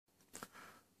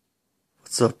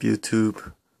What's up,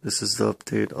 YouTube? This is the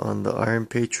update on the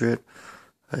Ironpatriot.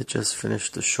 I just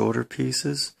finished the shoulder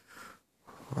pieces.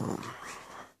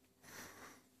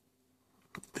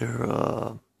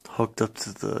 They're hooked up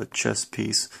to the chest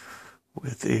piece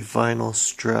with a vinyl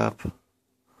strap. And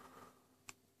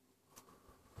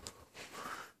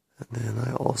then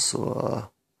I also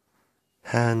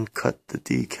hand cut the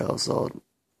decals out.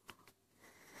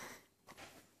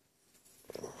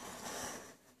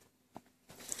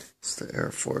 It's the Air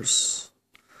Force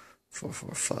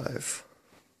 445.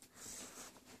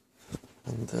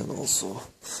 And then also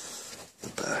the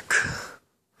back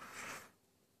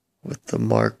with the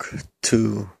Mark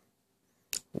II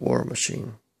War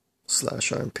Machine /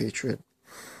 Ironpatriot.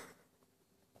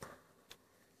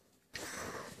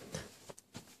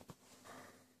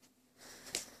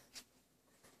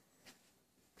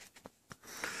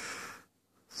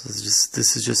 So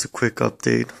this is just a quick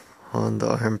update on the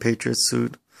Ironpatriot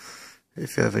suit.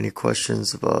 If you have any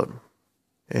questions about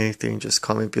anything, just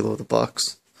comment below the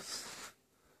box.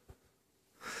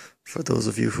 For those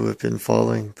of you who have been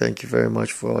following, thank you very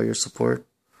much for all your support.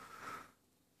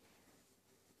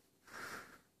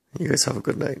 You guys have a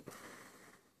good night.